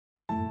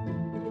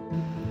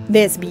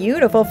This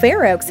beautiful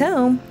Fair Oaks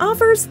home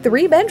offers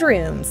 3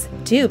 bedrooms,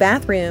 2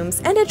 bathrooms,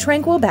 and a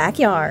tranquil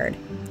backyard.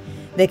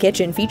 The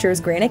kitchen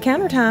features granite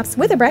countertops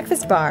with a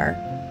breakfast bar,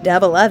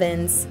 double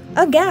ovens,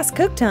 a gas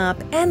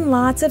cooktop, and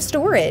lots of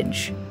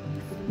storage.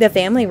 The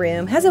family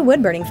room has a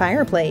wood-burning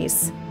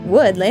fireplace,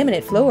 wood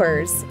laminate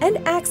floors, and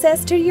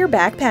access to your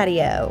back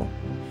patio.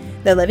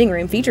 The living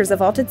room features a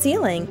vaulted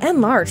ceiling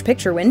and large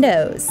picture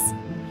windows.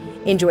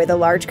 Enjoy the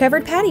large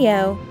covered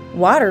patio,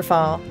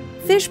 waterfall,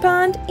 fish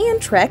pond, and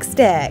Trex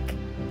deck.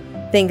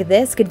 Think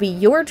this could be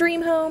your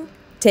dream home?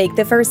 Take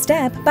the first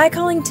step by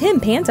calling Tim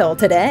Pantle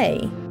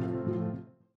today.